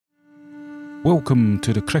Welcome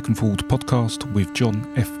to the Crecganford podcast with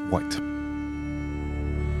John F. White.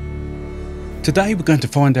 Today we're going to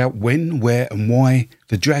find out when, where and why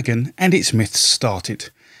the dragon and its myths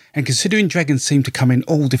started. And considering dragons seem to come in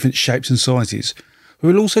all different shapes and sizes,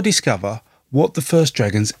 we will also discover what the first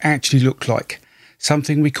dragons actually looked like,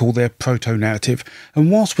 something we call their proto-narrative.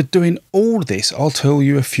 And whilst we're doing all of this, I'll tell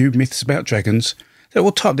you a few myths about dragons that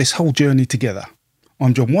will tie up this whole journey together.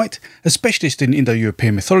 I'm John White, a specialist in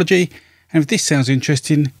Indo-European mythology, and if this sounds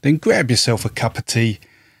interesting, then grab yourself a cup of tea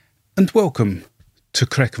and welcome to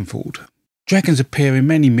Crecganford. Dragons appear in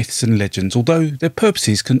many myths and legends, although their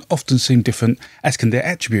purposes can often seem different, as can their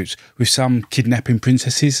attributes, with some kidnapping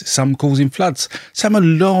princesses, some causing floods, some are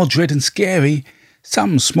large, red and scary,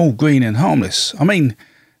 some small, green and harmless. I mean,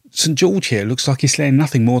 St. George here looks like he's slaying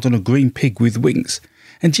nothing more than a green pig with wings.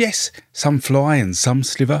 And yes, some fly and some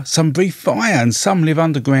slither, some breathe fire and some live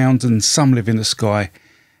underground and some live in the sky,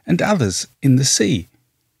 and others in the sea.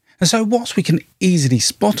 And so whilst we can easily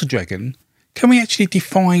spot a dragon, can we actually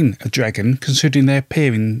define a dragon considering they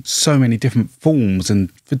appear in so many different forms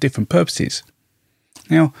and for different purposes?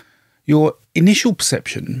 Now, your initial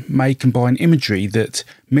perception may combine imagery that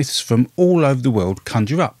myths from all over the world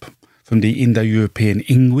conjure up, from the Indo-European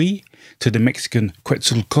ingui to the Mexican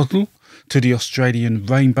Quetzalcoatl to the Australian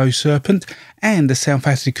rainbow serpent and the South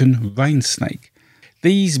African rain snake.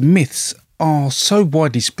 These myths are so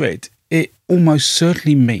widely spread, it almost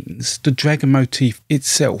certainly means the dragon motif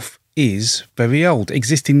itself is very old,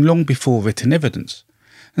 existing long before written evidence.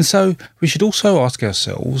 And so we should also ask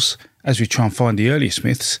ourselves, as we try and find the earliest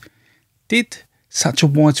myths, did such a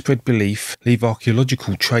widespread belief leave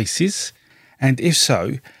archaeological traces? And if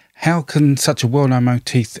so, how can such a well-known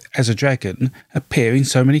motif as a dragon appear in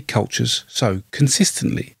so many cultures so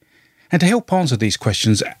consistently? And to help answer these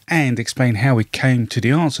questions and explain how we came to the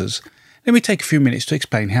answers, let me take a few minutes to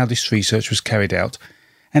explain how this research was carried out,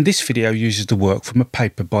 and this video uses the work from a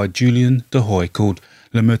paper by Julien de Hoy called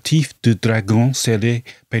Le motif du dragon serré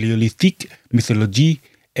paléolithique, mythologie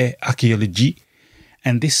et archéologie,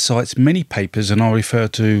 and this cites many papers, and I'll refer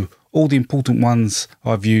to all the important ones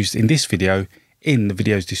I've used in this video in the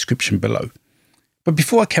video's description below. But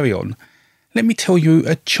before I carry on, let me tell you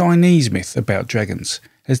a Chinese myth about dragons,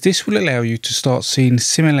 as this will allow you to start seeing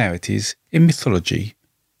similarities in mythology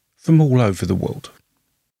from all over the world.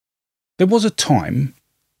 There was a time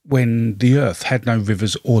when the earth had no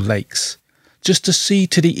rivers or lakes, just a sea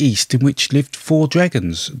to the east in which lived 4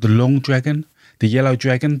 dragons, the long dragon, the yellow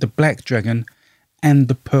dragon, the black dragon, and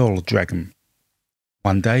the pearl dragon.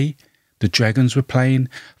 One day, the dragons were playing,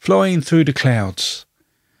 flying through the clouds,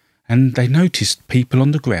 and they noticed people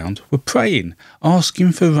on the ground were praying,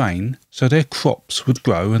 asking for rain so their crops would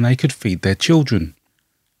grow and they could feed their children.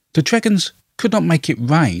 The dragons could not make it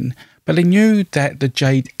rain, but they knew that the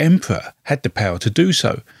Jade Emperor had the power to do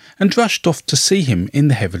so, and rushed off to see him in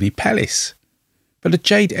the heavenly palace. But the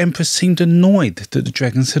Jade Emperor seemed annoyed that the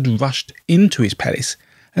dragons had rushed into his palace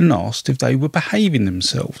and asked if they were behaving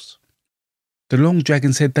themselves. The long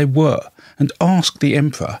dragon said they were, and asked the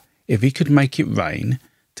Emperor if he could make it rain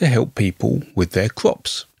to help people with their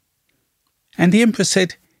crops. And the Emperor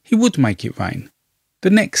said he would make it rain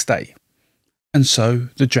the next day. And so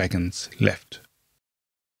the dragons left.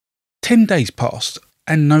 10 days passed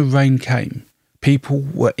and no rain came. People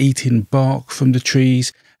were eating bark from the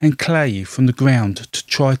trees and clay from the ground to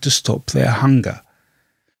try to stop their hunger.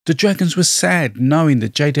 The dragons were sad, knowing the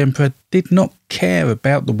Jade Emperor did not care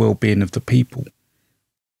about the well-being of the people.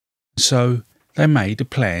 So they made a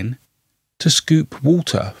plan to scoop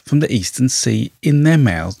water from the eastern sea in their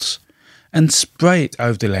mouths and spray it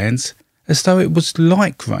over the lands as though it was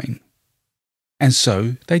like rain. And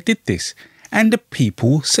so they did this, and the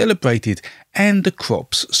people celebrated, and the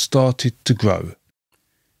crops started to grow.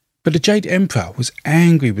 But the Jade Emperor was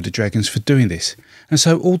angry with the dragons for doing this, and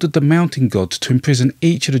so ordered the mountain god to imprison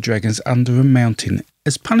each of the dragons under a mountain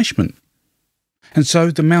as punishment. And so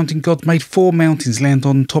the mountain god made 4 mountains land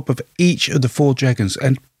on top of each of the 4 dragons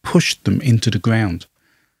and pushed them into the ground.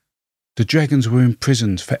 The dragons were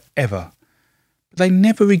imprisoned forever, but they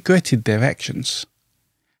never regretted their actions.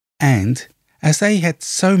 And as they had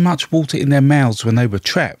so much water in their mouths when they were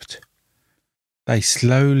trapped, they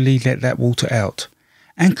slowly let that water out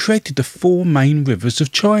and created the 4 main rivers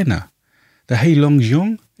of China, the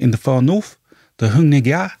Heilongjiang in the far north, the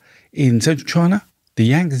Hungnega in central China, the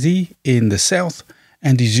Yangtze in the south,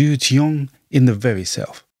 and the Zhejiang in the very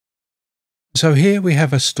south. So here we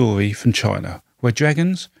have a story from China, where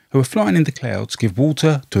dragons who are flying in the clouds give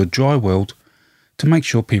water to a dry world to make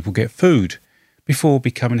sure people get food, before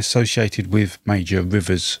becoming associated with major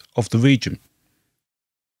rivers of the region.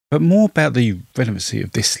 But more about the relevancy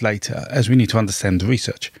of this later, as we need to understand the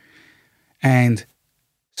research. And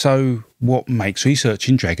so what makes research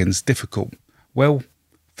in dragons difficult? Well,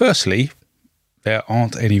 firstly, there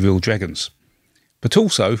aren't any real dragons. But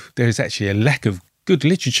also, there is actually a lack of good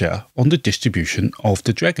literature on the distribution of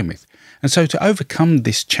the dragon myth. And so to overcome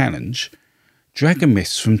this challenge, dragon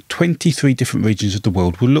myths from 23 different regions of the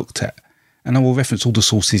world were looked at. And I will reference all the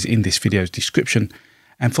sources in this video's description.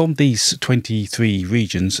 And from these 23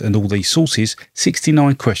 regions and all these sources,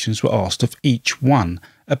 69 questions were asked of each one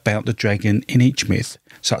about the dragon in each myth,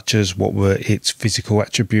 such as what were its physical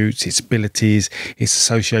attributes, its abilities, its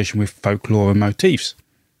association with folklore and motifs.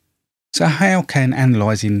 So how can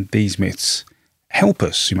analysing these myths help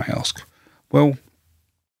us, you may ask? Well,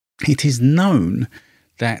 it is known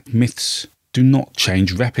that myths do not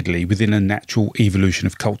change rapidly within a natural evolution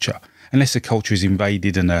of culture. Unless a culture is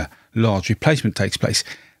invaded and a large replacement takes place,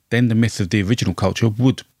 then the myth of the original culture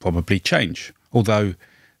would probably change, although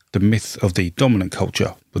the myth of the dominant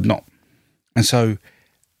culture would not. And so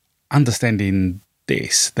understanding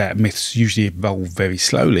this, that myths usually evolve very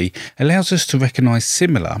slowly, allows us to recognise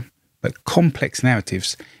similar but complex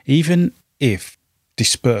narratives, even if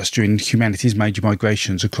dispersed during humanity's major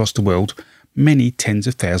migrations across the world many tens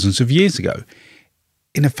of thousands of years ago.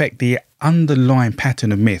 In effect, the underlying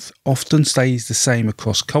pattern of myth often stays the same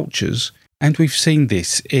across cultures, and we've seen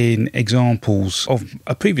this in examples of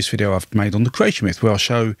a previous video I've made on the creation myth, where I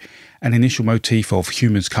show an initial motif of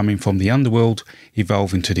humans coming from the underworld,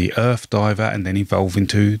 evolve into the earth diver, and then evolve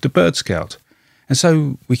into the bird scout. And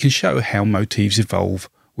so we can show how motifs evolve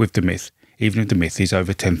with the myth, even if the myth is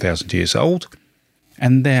over 10,000 years old.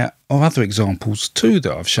 And there are other examples too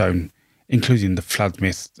that I've shown, including the flood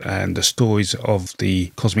myth and the stories of the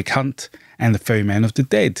cosmic hunt and the ferryman of the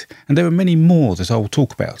dead. And there are many more that I will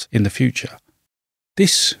talk about in the future.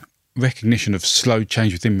 This recognition of slow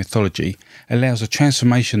change within mythology allows a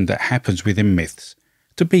transformation that happens within myths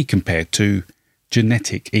to be compared to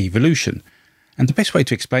genetic evolution. And the best way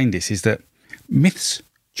to explain this is that myths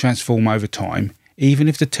transform over time, even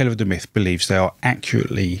if the teller of the myth believes they are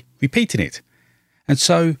accurately repeating it. And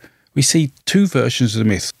so we see two versions of the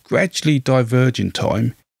myth gradually diverge in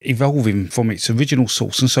time, evolving from its original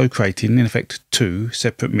source, and so creating, in effect, two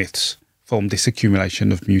separate myths from this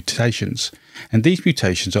accumulation of mutations. And these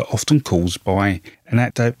mutations are often caused by an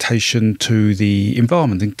adaptation to the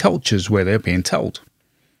environment and cultures where they're being told.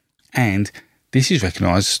 And this is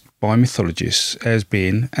recognised by mythologists as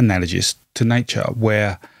being analogous to nature,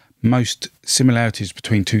 where most similarities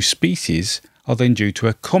between two species are then due to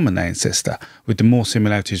a common ancestor, with the more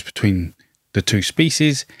similarities between the two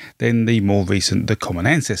species, then the more recent the common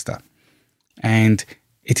ancestor. And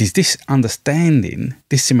it is this understanding,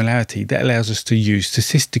 this similarity, that allows us to use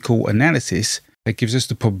statistical analysis that gives us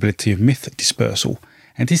the probability of myth dispersal.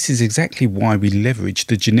 And this is exactly why we leverage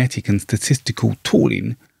the genetic and statistical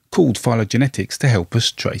tooling called phylogenetics to help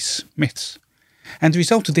us trace myths. And the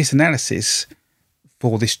result of this analysis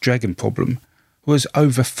for this dragon problem was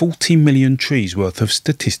over 40 million trees worth of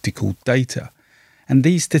statistical data. And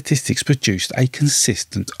these statistics produced a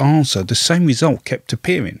consistent answer. The same result kept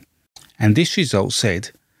appearing. And this result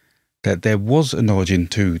said that there was an origin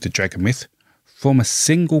to the dragon myth from a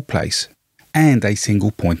single place and a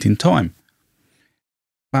single point in time.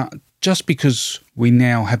 But just because we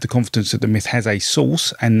now have the confidence that the myth has a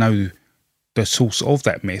source and know the source of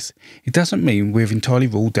that myth, it doesn't mean we've entirely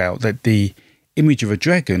ruled out that the image of a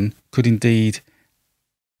dragon could indeed,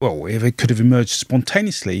 well, if it could have emerged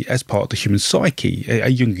spontaneously as part of the human psyche, a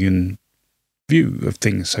Jungian view of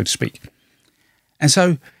things, so to speak. And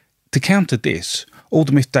so, to counter this, all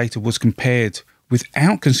the myth data was compared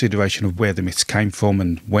without consideration of where the myths came from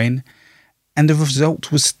and when, and the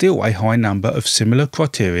result was still a high number of similar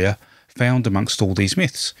criteria found amongst all these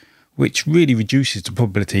myths, which really reduces the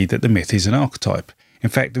probability that the myth is an archetype. In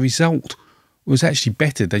fact, the result was actually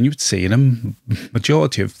better than you would see in a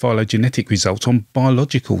majority of phylogenetic results on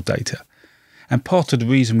biological data. And part of the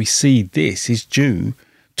reason we see this is due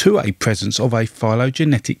to a presence of a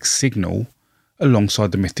phylogenetic signal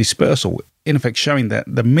alongside the myth dispersal, in effect showing that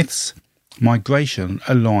the myth's migration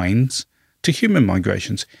aligns to human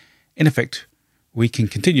migrations. In effect, we can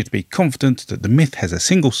continue to be confident that the myth has a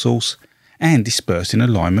single source and dispersed in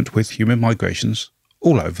alignment with human migrations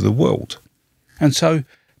all over the world. And so,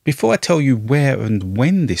 before I tell you where and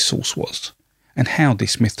when this source was, and how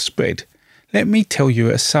this myth spread, let me tell you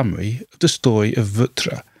a summary of the story of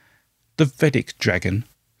Vrutra, the Vedic dragon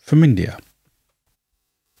from India.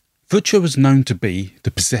 Vrutra was known to be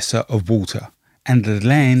the possessor of water, and the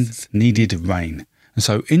land needed rain. And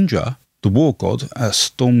so Indra, the war god, a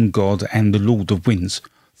storm god and the lord of winds,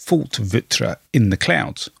 fought Vrutra in the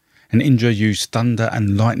clouds. and Indra used thunder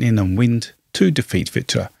and lightning and wind to defeat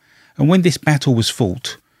Vitra. And when this battle was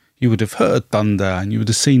fought, you would have heard thunder and you would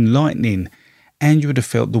have seen lightning and you would have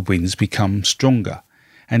felt the winds become stronger.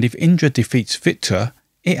 And if Indra defeats Vitra,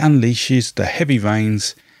 it unleashes the heavy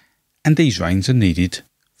rains, and these rains are needed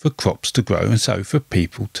for crops to grow and so for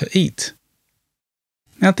people to eat.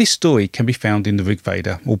 Now this story can be found in the Rig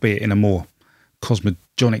Veda, albeit in a more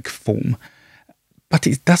cosmogonic form, but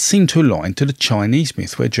it does seem to align to the Chinese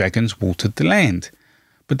myth where dragons watered the land.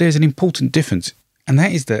 But there's an important difference, and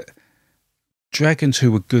that is that dragons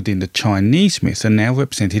who were good in the Chinese myth are now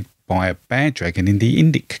represented by a bad dragon in the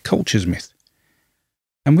Indic culture's myth.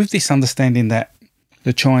 And with this understanding that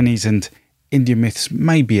the Chinese and Indian myths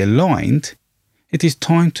may be aligned, it is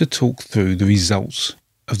time to talk through the results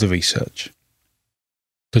of the research.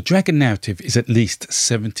 The dragon narrative is at least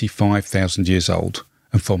 75,000 years old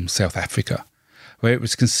and from South Africa, where it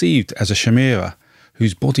was conceived as a chimera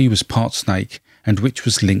whose body was part snake and which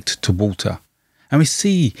was linked to water. And we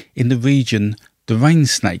see in the region the rain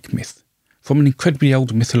snake myth from an incredibly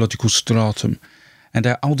old mythological stratum and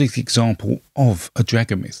our oldest example of a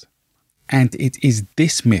dragon myth. And it is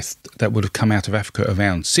this myth that would have come out of Africa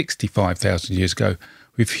around 65,000 years ago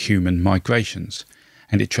with human migrations.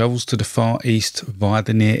 And it travels to the Far East via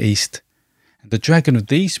the Near East. And the dragon of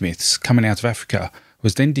these myths coming out of Africa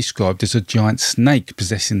was then described as a giant snake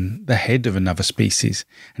possessing the head of another species.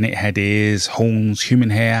 And it had ears, horns, human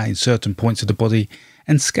hair in certain points of the body,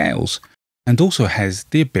 and scales, and also has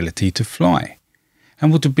the ability to fly,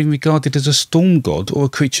 and would have been regarded as a storm god or a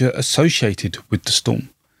creature associated with the storm,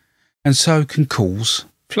 and so can cause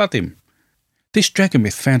flooding. This dragon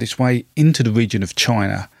myth found its way into the region of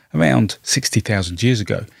China around 60,000 years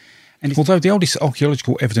ago, and although the oldest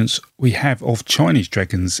archaeological evidence we have of Chinese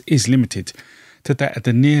dragons is limited to that at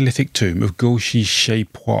the Neolithic tomb of Guoxi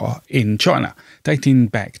Sheipua in China, dating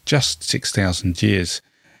back just 6,000 years.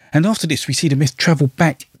 And after this we see the myth travel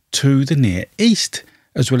back to the Near East,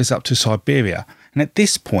 as well as up to Siberia, and at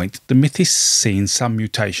this point the myth is seeing some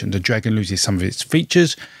mutation. The dragon loses some of its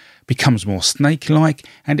features, becomes more snake-like,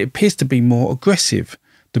 and it appears to be more aggressive,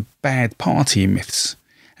 the bad party in myths.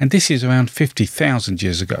 And this is around 50,000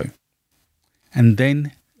 years ago. And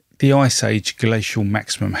then the Ice Age glacial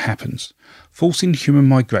maximum happens, forcing human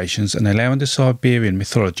migrations and allowing the Siberian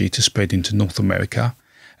mythology to spread into North America,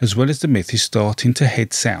 as well as the myth is starting to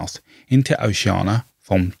head south into Oceania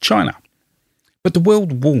from China. But the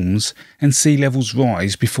world warms and sea levels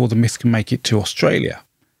rise before the myth can make it to Australia.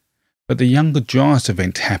 But the Younger Dryas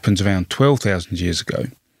event happens around 12,000 years ago,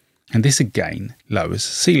 and this again lowers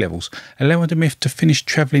sea levels, allowing the myth to finish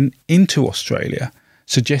travelling into Australia,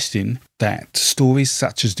 suggesting that stories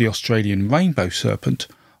such as the Australian rainbow serpent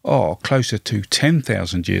are closer to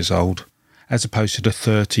 10,000 years old, as opposed to the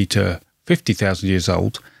 30 to 50,000 years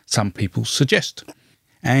old some people suggest.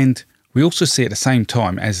 And we also see at the same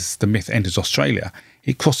time as the myth enters Australia,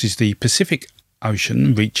 it crosses the Pacific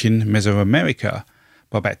Ocean, reaching Mesoamerica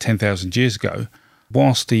by about 10,000 years ago,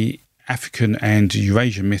 whilst the African and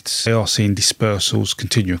Eurasian myths are seeing dispersals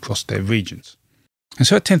continue across their regions. And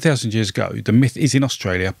so at 10,000 years ago, the myth is in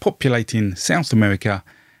Australia, populating South America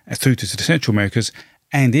through to the Central Americas,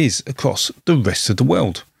 and is across the rest of the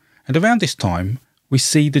world. And around this time, we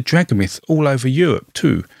see the dragon myth all over Europe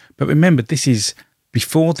too. But remember, this is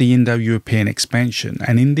before the Indo-European expansion,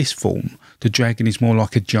 and in this form, the dragon is more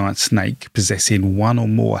like a giant snake possessing one or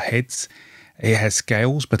more heads. It has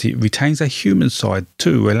scales, but it retains a human side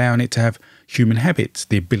too, allowing it to have human habits,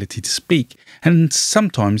 the ability to speak, and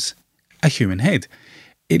sometimes a human head.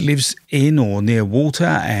 It lives in or near water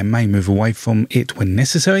and may move away from it when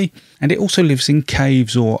necessary, and it also lives in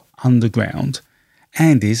caves or underground,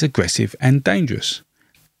 and is aggressive and dangerous.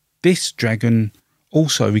 This dragon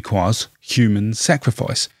also requires human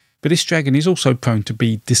sacrifice, but this dragon is also prone to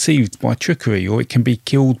be deceived by trickery, or it can be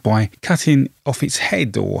killed by cutting off its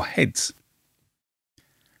head or heads.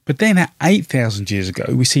 But then at 8,000 years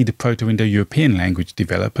ago, we see the Proto-Indo-European language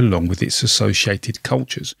develop along with its associated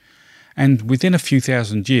cultures. And within a few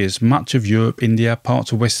thousand years, much of Europe, India,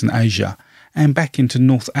 parts of Western Asia, and back into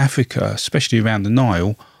North Africa, especially around the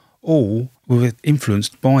Nile, all were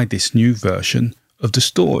influenced by this new version of the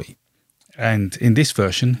story. And in this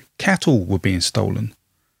version, cattle were being stolen.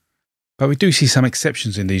 But we do see some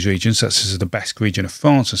exceptions in these regions, such as the Basque region of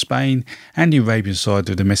France and Spain, and the Arabian side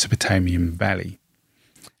of the Mesopotamian valley.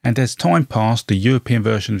 And as time passed, the European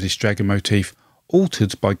version of this dragon motif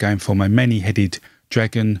altered by going from a many-headed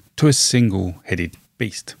dragon to a single-headed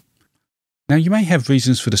beast. Now, you may have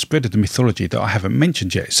reasons for the spread of the mythology that I haven't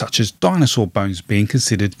mentioned yet, such as dinosaur bones being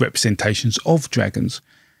considered representations of dragons,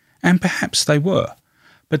 and perhaps they were.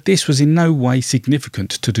 but this was in no way significant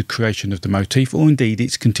to the creation of the motif or indeed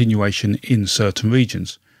its continuation in certain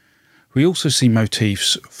regions. We also see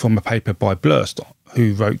motifs from a paper by Blurst,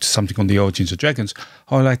 who wrote something on the origins of dragons,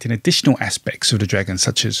 highlighting additional aspects of the dragon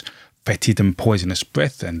such as fetid and poisonous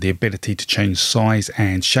breath and the ability to change size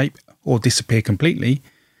and shape or disappear completely.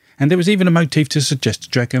 And there was even a motif to suggest the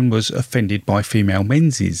dragon was offended by female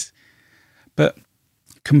menses. But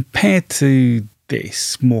compared to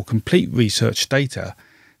this more complete research data,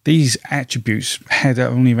 these attributes had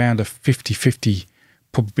only around a 50-50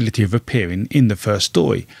 probability of appearing in the first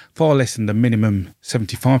story, far less than the minimum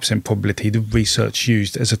 75% probability the research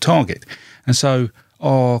used as a target, and so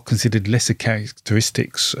are considered lesser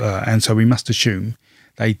characteristics, and so we must assume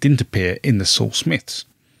they didn't appear in the source myths.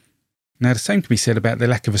 Now, the same can be said about the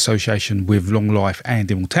lack of association with long life and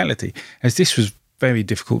immortality, as this was very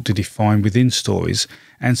difficult to define within stories,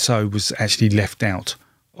 and so was actually left out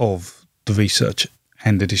of the research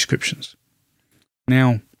and the descriptions.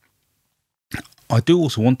 Now, I do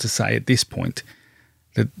also want to say at this point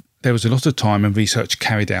that there was a lot of time and research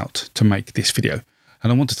carried out to make this video,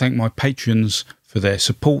 and I want to thank my patrons for their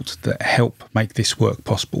support that help make this work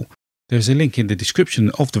possible. There is a link in the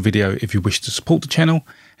description of the video if you wish to support the channel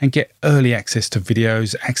and get early access to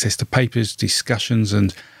videos, access to papers, discussions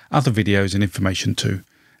and other videos and information too.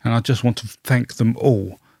 And I just want to thank them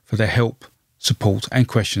all for their help, support and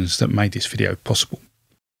questions that made this video possible.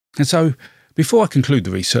 And so, before I conclude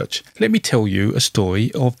the research, let me tell you a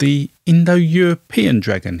story of the Indo-European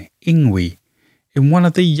dragon, Ingwe, in one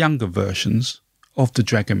of the younger versions of the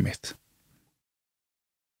dragon myth.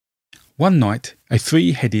 One night, a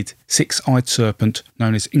three-headed, six-eyed serpent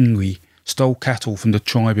known as Ingwe stole cattle from the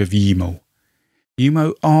tribe of Yimo.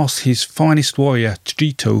 Yimo asked his finest warrior,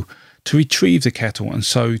 Trito, to retrieve the cattle, and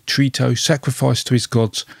so Trito sacrificed to his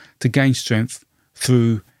gods to gain strength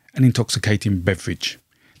through an intoxicating beverage.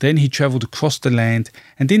 Then he travelled across the land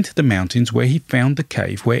and into the mountains where he found the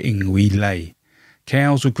cave where Ingwe lay.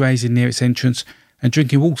 Cows were grazing near its entrance and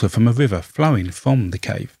drinking water from a river flowing from the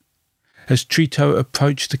cave. As Trito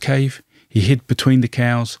approached the cave, he hid between the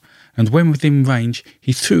cows, and when within range,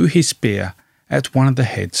 he threw his spear at one of the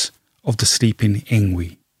heads of the sleeping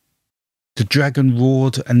Ingwe. The dragon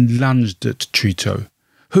roared and lunged at Trito,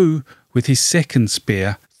 who, with his second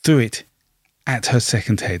spear, threw it at her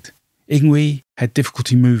second head. Ingwe had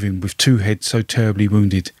difficulty moving with two heads so terribly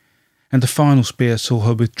wounded, and the final spear saw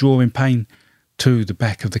her withdraw in pain to the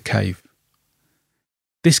back of the cave.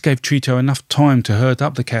 This gave Trito enough time to herd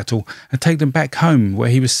up the cattle and take them back home, where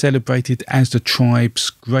he was celebrated as the tribe's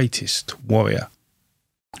greatest warrior.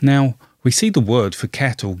 Now, we see the word for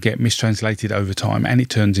cattle get mistranslated over time and it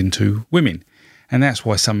turns into women, and that's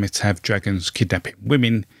why some myths have dragons kidnapping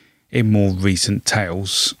women in more recent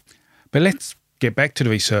tales. But let's get back to the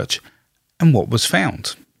research and what was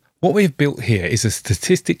found. What we have built here is a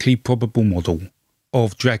statistically probable model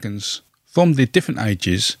of dragons from the different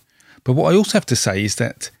ages, but what I also have to say is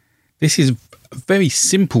that this is a very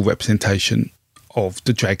simple representation of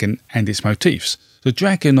the dragon and its motifs. The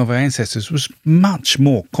dragon of our ancestors was much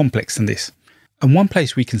more complex than this, and one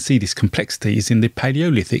place we can see this complexity is in the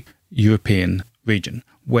Paleolithic European region,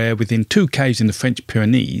 where within two caves in the French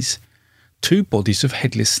Pyrenees, two bodies of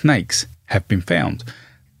headless snakes have been found.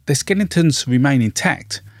 Their skeletons remain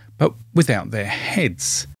intact, but without their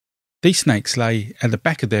heads. These snakes lay at the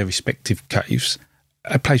back of their respective caves,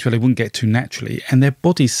 a place where they wouldn't get to naturally, and their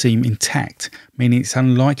bodies seem intact, meaning it's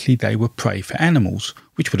unlikely they were prey for animals,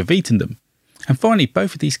 which would have eaten them. And finally,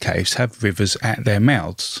 both of these caves have rivers at their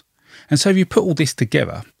mouths. And so if you put all this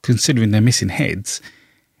together, considering their missing heads,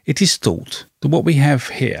 it is thought that what we have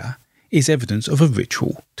here is evidence of a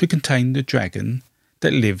ritual to contain the dragon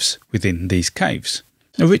that lives within these caves.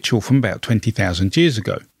 A ritual from about 20,000 years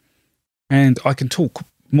ago. And I can talk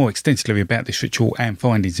more extensively about this ritual and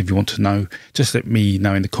findings if you want to know. Just let me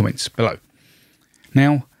know in the comments below.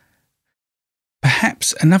 Now,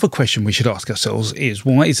 perhaps another question we should ask ourselves is,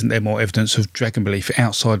 why isn't there more evidence of dragon belief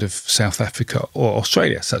outside of South Africa or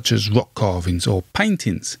Australia, such as rock carvings or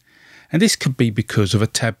paintings? And this could be because of a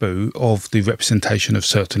taboo of the representation of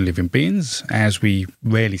certain living beings, as we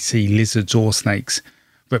rarely see lizards or snakes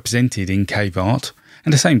represented in cave art,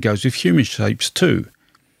 and the same goes with human shapes too.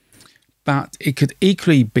 But it could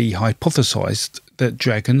equally be hypothesised that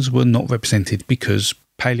dragons were not represented because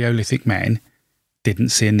Paleolithic man didn't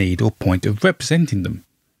see a need or point of representing them.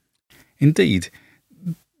 Indeed,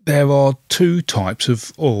 there are two types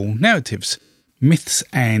of oral narratives, myths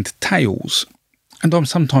and tales, and I'm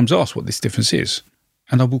sometimes asked what this difference is,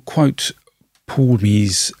 and I will quote Paul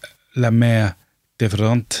Mies' La Mère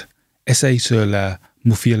d'Evrant, Essai sur la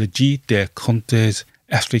morphologie des contes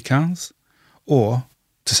africains, or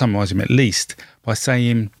to summarise him at least, by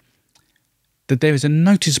saying that there is a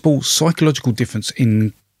noticeable psychological difference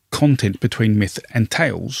in content between myth and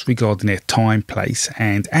tales regarding their time, place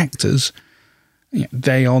and actors.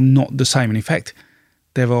 They are not the same, and in fact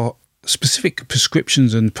there are specific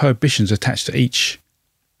prescriptions and prohibitions attached to each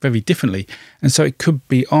very differently, and so it could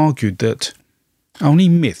be argued that only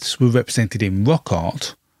myths were represented in rock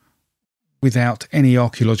art without any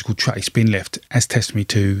archaeological trace being left as testimony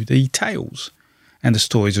to the tales, and the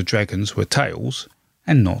stories of dragons were tales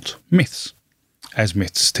and not myths, as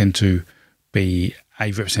myths tend to be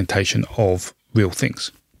a representation of real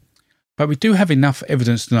things. But we do have enough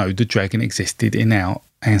evidence to know the dragon existed in our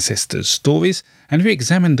ancestors' stories, and if we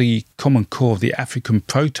examine the common core of the African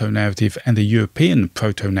proto-narrative and the European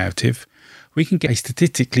proto-narrative, we can get a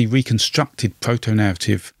statistically reconstructed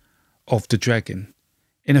proto-narrative of the dragon.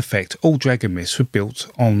 In effect, all dragon myths were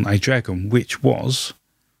built on a dragon which was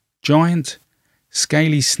giant,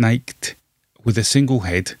 scaly snaked with a single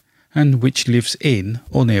head, and which lives in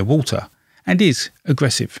or near water, and is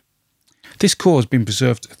aggressive. This core has been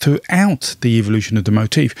preserved throughout the evolution of the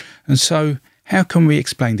motif, and so how can we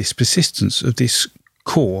explain this persistence of this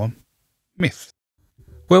core myth?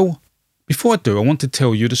 Well, before I do, I want to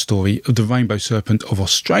tell you the story of the rainbow serpent of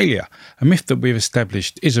Australia, a myth that we've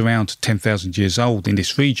established is around 10,000 years old in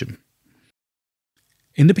this region.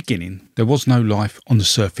 In the beginning, there was no life on the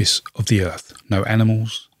surface of the earth, no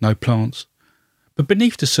animals, no plants, but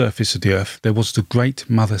beneath the surface of the earth there was the great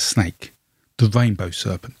mother snake, the rainbow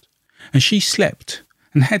serpent, and she slept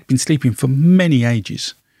and had been sleeping for many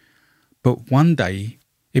ages. But one day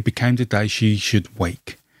it became the day she should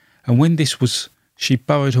wake, and when this was, she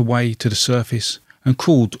burrowed her way to the surface and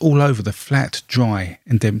crawled all over the flat, dry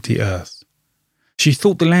and empty earth. She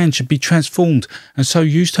thought the land should be transformed, and so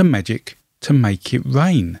used her magic to make it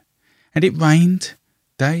rain. And it rained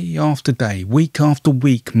day after day, week after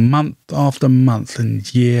week, month after month,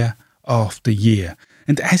 and year after year.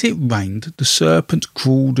 And as it rained, the serpent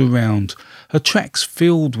crawled around, her tracks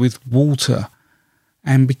filled with water,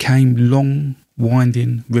 and became long,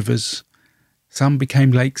 winding rivers. Some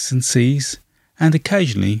became lakes and seas, and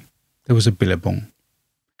occasionally there was a billabong.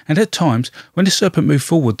 And at times, when the serpent moved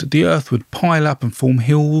forward, the earth would pile up and form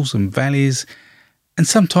hills and valleys, and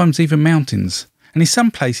sometimes even mountains. And in some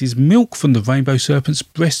places, milk from the rainbow serpent's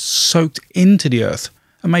breast soaked into the earth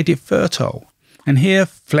and made it fertile. And here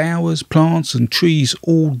flowers, plants and trees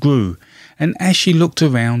all grew, and as she looked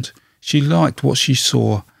around, she liked what she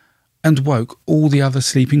saw and woke all the other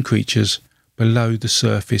sleeping creatures below the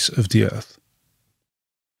surface of the earth.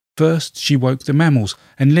 First she woke the mammals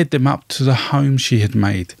and led them up to the home she had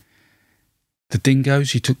made. The dingoes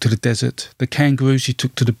she took to the desert, the kangaroos she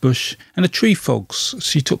took to the bush, and the tree frogs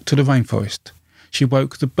she took to the rainforest. She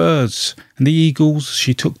woke the birds, and the eagles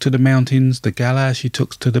she took to the mountains, the galahs she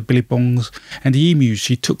took to the billabongs, and the emus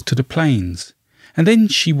she took to the plains. And then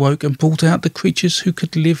she woke and brought out the creatures who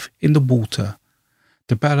could live in the water.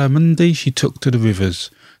 The barramundi she took to the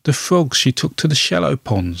rivers, the frogs she took to the shallow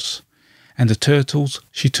ponds, and the turtles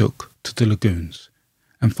she took to the lagoons.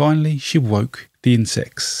 And finally she woke the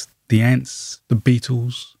insects, the ants, the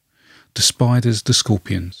beetles, the spiders, the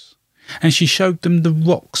scorpions. And she showed them the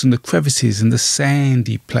rocks and the crevices and the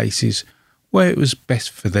sandy places where it was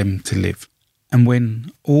best for them to live. And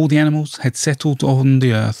when all the animals had settled on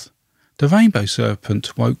the earth, the rainbow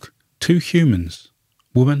serpent woke two humans,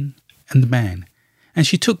 woman and man, and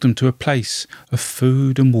she took them to a place of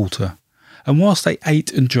food and water. And whilst they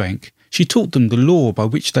ate and drank, she taught them the law by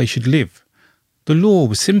which they should live. The law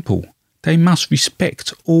was simple. They must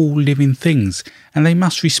respect all living things, and they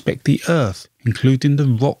must respect the earth, including the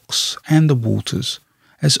rocks and the waters,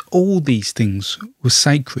 as all these things were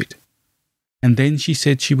sacred. And then she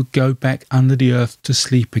said she would go back under the earth to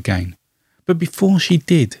sleep again. But before she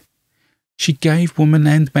did, she gave woman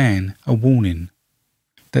and man a warning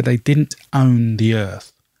that they didn't own the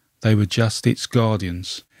earth. They were just its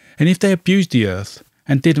guardians. And if they abused the earth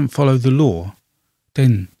and didn't follow the law,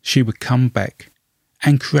 then she would come back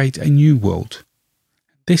and create a new world.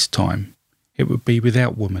 This time it would be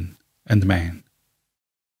without woman and man.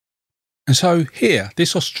 And so here,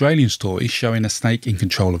 this Australian story showing a snake in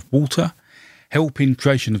control of water, helping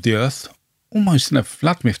creation of the earth, almost in a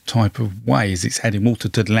flood myth type of way, as it's adding water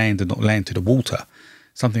to the land and not land to the water,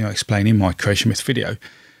 something I explain in my creation myth video.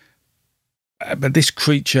 But this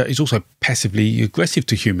creature is also passively aggressive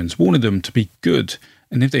to humans, warning them to be good,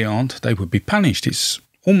 and if they aren't, they would be punished. It's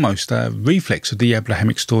almost a reflex of the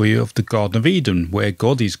Abrahamic story of the Garden of Eden, where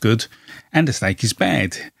God is good and the snake is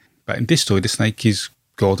bad. But in this story, the snake is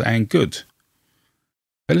God and good.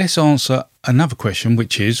 But let's answer another question,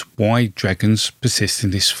 which is why dragons persist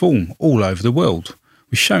in this form all over the world.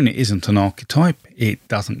 We've shown it isn't an archetype, it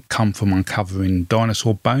doesn't come from uncovering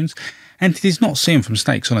dinosaur bones, and it is not seen from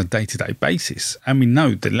snakes on a day-to-day basis. And we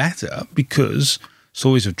know the latter because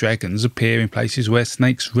stories of dragons appear in places where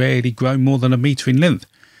snakes rarely grow more than a metre in length,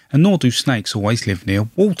 and nor do snakes always live near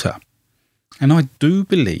water. And I do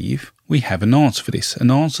believe we have an answer for this,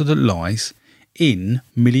 an answer that lies in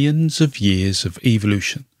millions of years of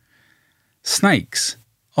evolution. Snakes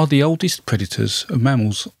are the oldest predators of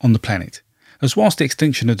mammals on the planet. As whilst the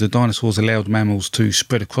extinction of the dinosaurs allowed mammals to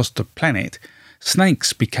spread across the planet,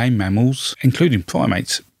 snakes became mammals, including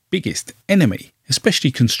primates, biggest enemy,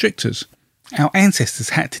 especially constrictors. Our ancestors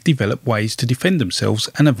had to develop ways to defend themselves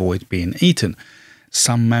and avoid being eaten.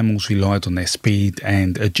 Some mammals relied on their speed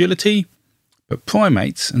and agility, but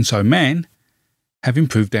primates, and so man, have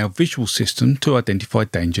improved our visual system to identify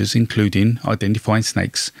dangers, including identifying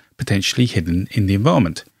snakes potentially hidden in the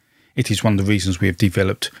environment. It is one of the reasons we have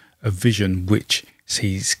developed a vision which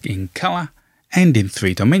sees in colour and in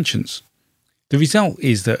 3 dimensions. The result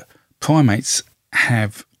is that primates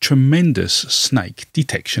have tremendous snake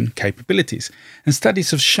detection capabilities, and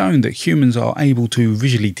studies have shown that humans are able to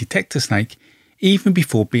visually detect a snake even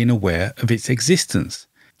before being aware of its existence,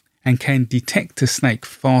 and can detect a snake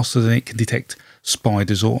faster than it can detect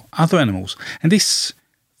spiders or other animals, and this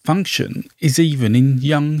function is even in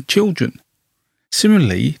young children.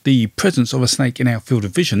 Similarly, the presence of a snake in our field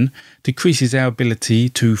of vision decreases our ability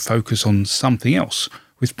to focus on something else,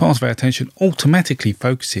 with part of our attention automatically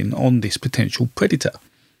focusing on this potential predator.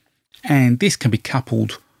 And this can be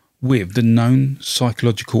coupled with the known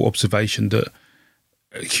psychological observation that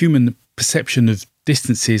human perception of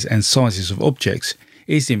distances and sizes of objects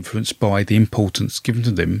is influenced by the importance given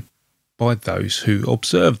to them by those who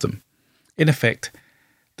observe them. In effect,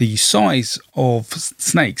 the size of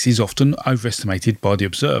snakes is often overestimated by the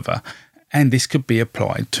observer, and this could be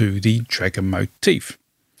applied to the dragon motif.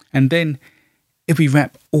 And then, if we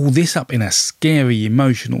wrap all this up in a scary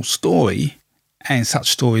emotional story, and such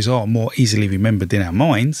stories are more easily remembered in our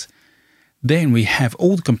minds, then we have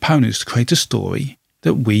all the components to create a story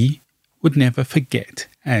that we would never forget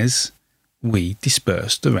as we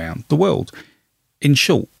dispersed around the world. In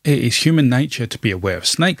short, it is human nature to be aware of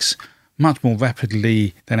snakes much more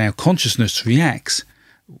rapidly than our consciousness reacts.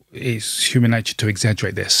 It's human nature to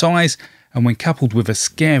exaggerate their size, and when coupled with a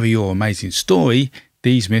scary or amazing story,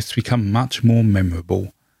 these myths become much more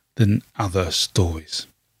memorable than other stories.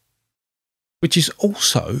 Which is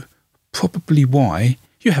also probably why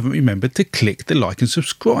you haven't remembered to click the like and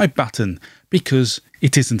subscribe button, because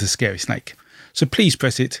it isn't a scary snake. So please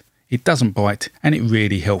press it, it doesn't bite, and it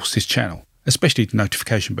really helps this channel, especially the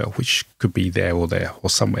notification bell, which could be there or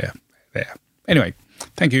somewhere there. Anyway,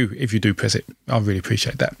 thank you if you do press it. I really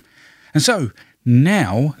appreciate that. And so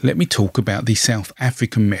now let me talk about the South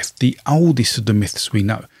African myth, the oldest of the myths we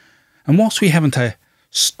know. And whilst we haven't a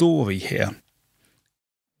story here,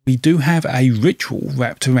 we do have a ritual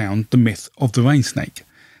wrapped around the myth of the rain snake.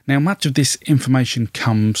 Now, much of this information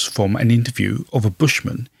comes from an interview of a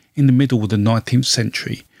bushman in the middle of the 19th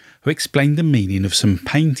century who explained the meaning of some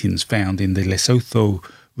paintings found in the Lesotho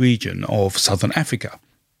region of southern Africa.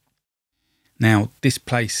 Now, this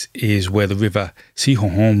place is where the river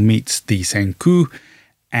Sihonhon meets the Senku,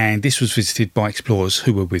 and this was visited by explorers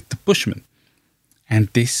who were with the Bushmen. And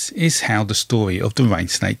this is how the story of the rain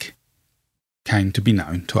snake came to be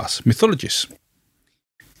known to us mythologists.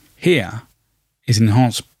 Here is an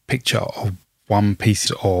enhanced picture of one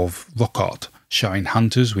piece of rock art showing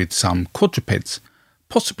hunters with some quadrupeds,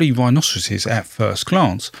 possibly rhinoceroses at first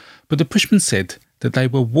glance, but the Bushman said that they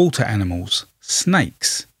were water animals,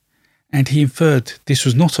 snakes, and he inferred this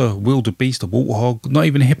was not a wildebeest, a warthog, not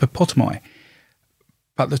even a hippopotami,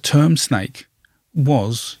 but the term snake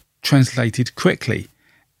was translated correctly,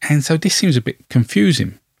 and so this seems a bit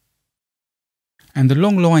confusing. And the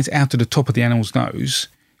long lines out of the top of the animal's nose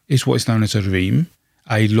is what is known as a reem,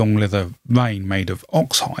 a long leather rein made of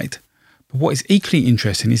oxhide. But what is equally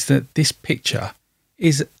interesting is that this picture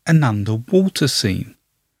is an underwater scene,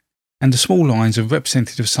 and the small lines are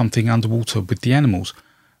representative of something underwater with the animals,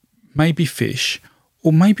 maybe fish,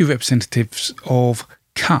 or maybe representatives of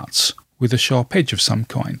cuts with a sharp edge of some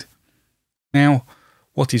kind. Now,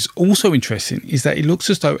 what is also interesting is that it looks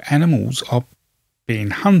as though animals are being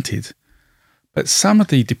hunted, but some of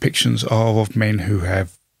the depictions are of men who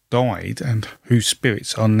have died and whose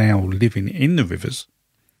spirits are now living in the rivers,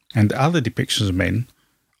 and other depictions of men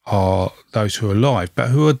are those who are alive but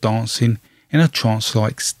who are dancing in a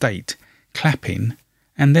trance-like state, clapping,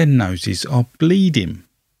 and their noses are bleeding.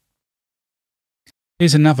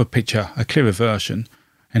 Here's another picture, a clearer version,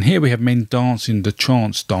 and here we have men dancing the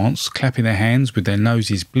trance dance, clapping their hands with their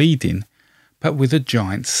noses bleeding, but with a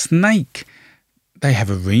giant snake. They have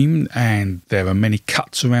a ream and there are many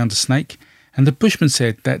cuts around the snake, and the Bushman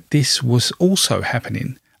said that this was also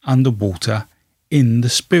happening underwater in the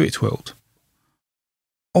spirit world.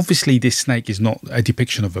 Obviously, this snake is not a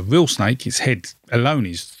depiction of a real snake. Its head alone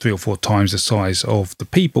is 3 or 4 times the size of the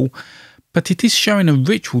people, but it is showing a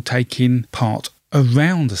ritual taking part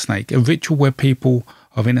around the snake, a ritual where people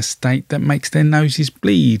are in a state that makes their noses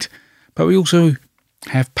bleed. But we also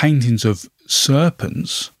have paintings of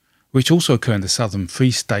serpents, which also occur in the southern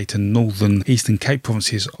Free State and northern Eastern Cape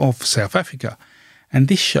provinces of South Africa, and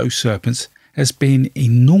this shows serpents as being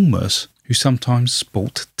enormous, who sometimes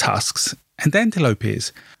sport tusks and antelope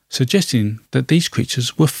ears, suggesting that these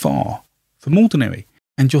creatures were far from ordinary.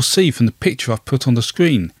 And you'll see from the picture I've put on the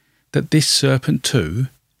screen that this serpent too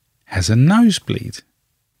has a nosebleed.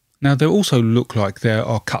 Now, they also look like there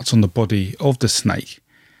are cuts on the body of the snake,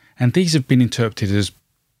 and these have been interpreted as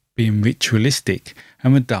being ritualistic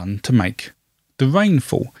and were done to make the rain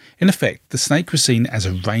fall. In effect, the snake was seen as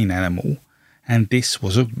a rain animal, and this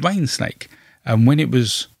was a rain snake, and when it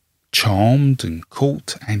was charmed and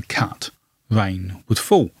caught and cut, rain would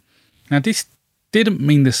fall. Now, this didn't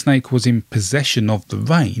mean the snake was in possession of the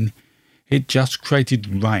rain, it just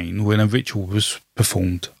created rain when a ritual was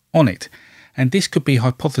performed on it. And this could be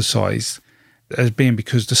hypothesised as being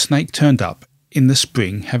because the snake turned up in the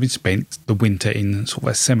spring, having spent the winter in sort of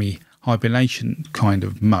a semi-hibernation kind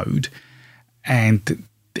of mode, and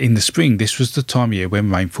in the spring this was the time of year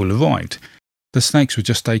when rainfall arrived. The snakes were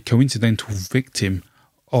just a coincidental victim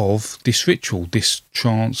of this ritual, this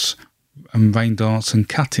trance and rain dance and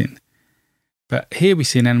cutting. But here we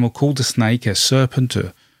see an animal called a snake, a serpent,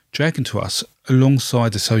 a dragon to us,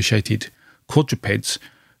 alongside associated quadrupeds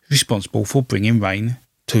responsible for bringing rain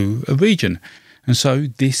to a region. And so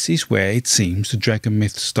this is where it seems the dragon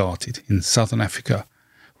myth started, in southern Africa,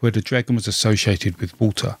 where the dragon was associated with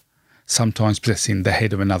water, sometimes possessing the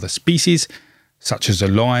head of another species, such as a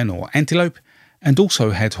lion or antelope, and also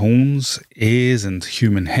had horns, ears and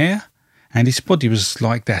human hair, and its body was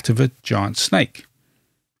like that of a giant snake.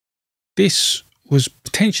 This was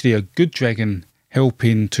potentially a good dragon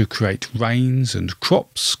helping to create rains and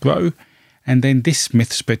crops grow, and then this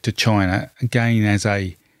myth spread to China again as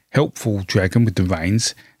a helpful dragon with the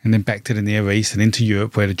rains, and then back to the Near East and into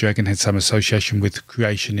Europe, where the dragon had some association with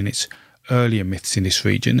creation in its earlier myths in this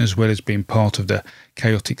region, as well as being part of the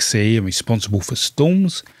chaotic sea and responsible for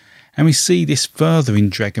storms. And we see this further in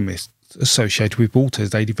dragon myths associated with water as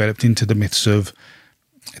they developed into the myths of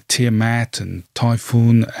Tiamat and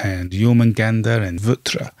Typhoon and Jormungandr and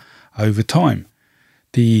Vutra over time.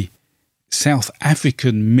 The South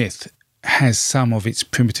African myth has some of its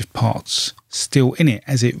primitive parts still in it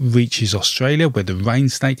as it reaches Australia, where the rain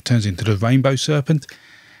snake turns into the rainbow serpent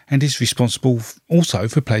and is responsible also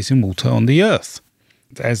for placing water on the earth.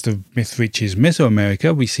 As the myth reaches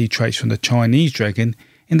Mesoamerica, we see traits from the Chinese dragon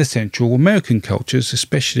in the Central American cultures,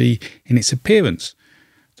 especially in its appearance.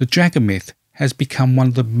 The dragon myth has become one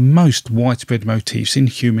of the most widespread motifs in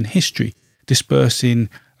human history, dispersing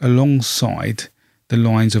alongside the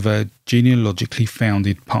lines of a genealogically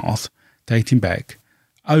founded path dating back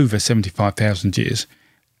over 75,000 years.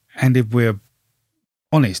 And if we're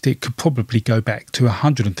honest, it could probably go back to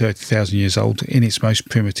 130,000 years old in its most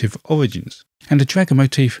primitive origins. And the dragon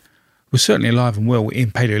motif was certainly alive and well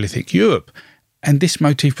in Paleolithic Europe, and this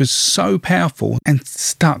motif was so powerful and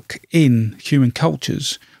stuck in human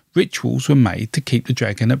cultures, rituals were made to keep the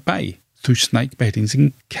dragon at bay through snake beddings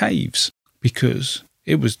in caves, because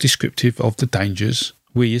it was descriptive of the dangers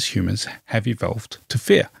we as humans have evolved to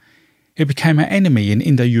fear. It became our enemy in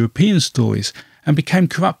Indo-European stories and became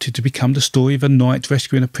corrupted to become the story of a knight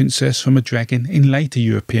rescuing a princess from a dragon in later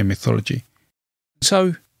European mythology.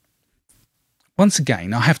 So, once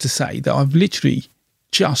again, I have to say that I've literally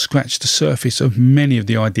just scratched the surface of many of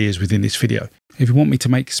the ideas within this video. If you want me to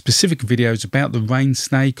make specific videos about the rain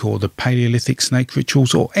snake or the Paleolithic snake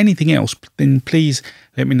rituals or anything else, then please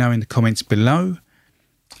let me know in the comments below.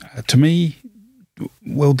 To me,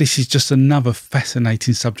 well, this is just another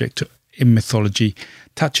fascinating subject in mythology,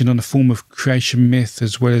 touching on a form of creation myth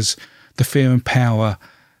as well as the fear and power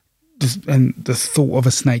and the thought of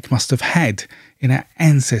a snake must have had in our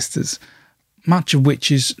ancestors, much of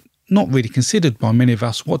which is not really considered by many of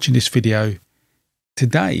us watching this video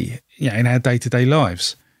today, in our day-to-day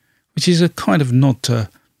lives, which is a kind of nod to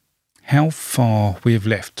how far we have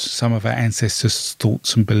left some of our ancestors'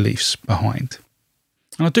 thoughts and beliefs behind.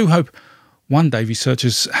 And I do hope one day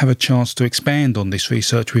researchers have a chance to expand on this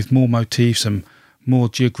research with more motifs and more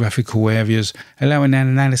geographical areas, allowing an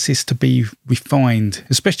analysis to be refined,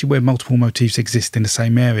 especially where multiple motifs exist in the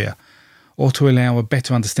same area, or to allow a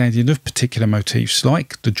better understanding of particular motifs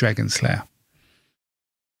like the Dragon Slayer.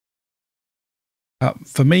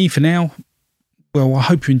 For me, for now, well, I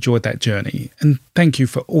hope you enjoyed that journey, and thank you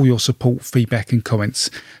for all your support, feedback and comments.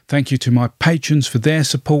 Thank you to my patrons for their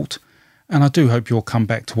support, and I do hope you'll come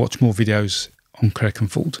back to watch more videos on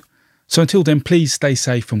Crecganford. So until then, please stay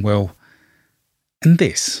safe and well. And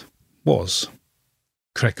this was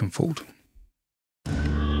Crecganford.